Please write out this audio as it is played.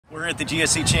at the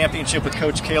GSC Championship with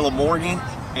Coach Caleb Morgan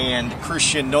and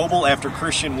Christian Noble after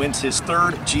Christian wins his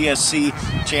third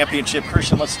GSC Championship.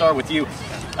 Christian, let's start with you.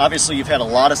 Obviously, you've had a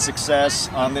lot of success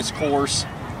on this course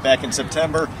back in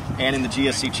September and in the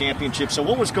GSC Championship. So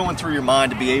what was going through your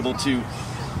mind to be able to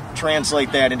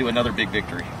translate that into another big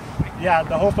victory? Yeah,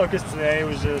 the whole focus today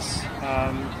was just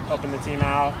helping the team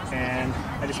out, and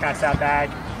I just kind of sat back,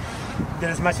 did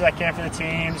as much as I can for the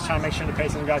team, just trying to make sure the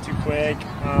pacing got too quick.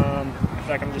 I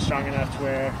feel like I'm just strong enough to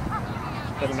where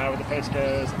it doesn't matter where the pace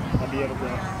goes, I'll be able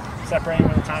to separate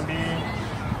for the time being.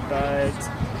 But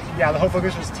yeah, the whole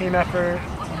focus was team effort,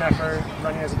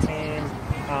 running as a team.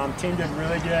 Team did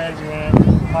really good. We ran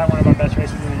probably one of our best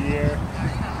races of the year.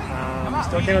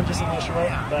 Still came up just a little short,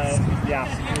 but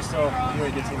yeah, it was still a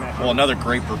really good team effort. Well, another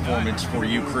great performance for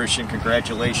you, Christian.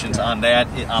 Congratulations on that.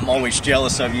 I'm always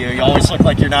jealous of you. You always look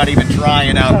like you're not even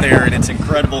trying out there, and it's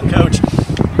incredible. Coach,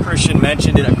 Christian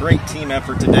mentioned it, a great team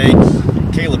effort today.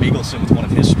 Caleb Eagleson with one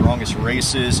of his strongest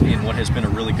races in what has been a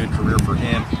really good career for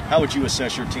him. How would you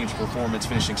assess your team's performance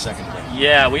finishing second today?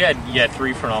 Yeah, we had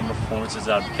three phenomenal performances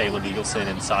out of Caleb Eagleson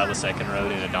and Silas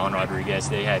Eckenrode and Adon Rodriguez.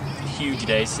 They had huge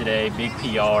days today, big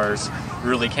PRs,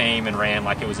 really came and ran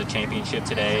like it was a championship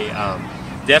today.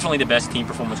 Definitely the best team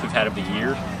performance we've had of the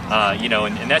year.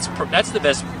 And that's the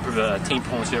best team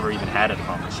performance we ever even had at a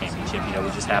conference championship. We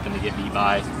just happened to get beat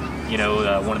by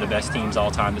one of the best teams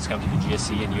all time that's come to the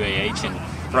GSC and UAH,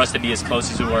 and for us to be as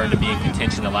close as we were and to be in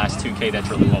contention the last 2K, that's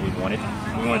really what we wanted.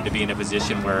 We wanted to be in a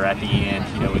position where at the end,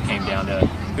 it came down to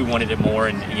who wanted it more,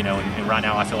 and right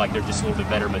now I feel like they're just a little bit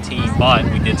better of a team, but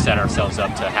we did set ourselves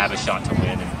up to have a shot to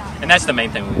win, and that's the main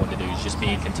thing we wanted to do, is just be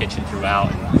in contention throughout.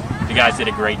 And the guys did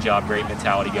a great job, great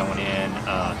mentality going in.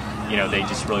 They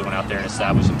just really went out there and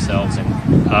established themselves,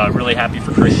 and really happy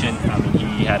for Christian. I mean,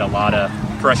 he had a lot of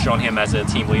pressure on him as a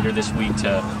team leader this week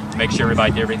to make sure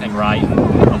everybody did everything right. And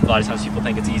a lot of times people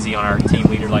think it's easy on our team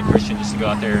leader like Christian just to go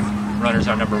out there and runner's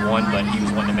our number one, but he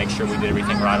was wanting to make sure we did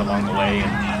everything right along the way.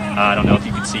 And I don't know if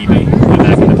you could see me go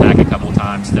back in the pack a couple of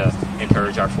times to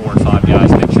encourage our 4 and 5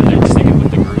 guys, make sure they're sticking with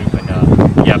the group.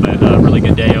 And but a really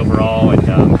good day overall, and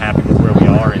happy with where we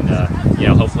are. And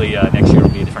hopefully next year will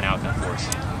be a different outcome for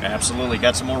us. Absolutely.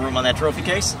 Got some more room on that trophy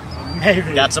case?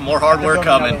 Maybe. Got some more hardware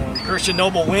coming. Christian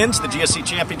Noble wins the GSC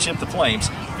Championship. The Flames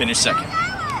finish second.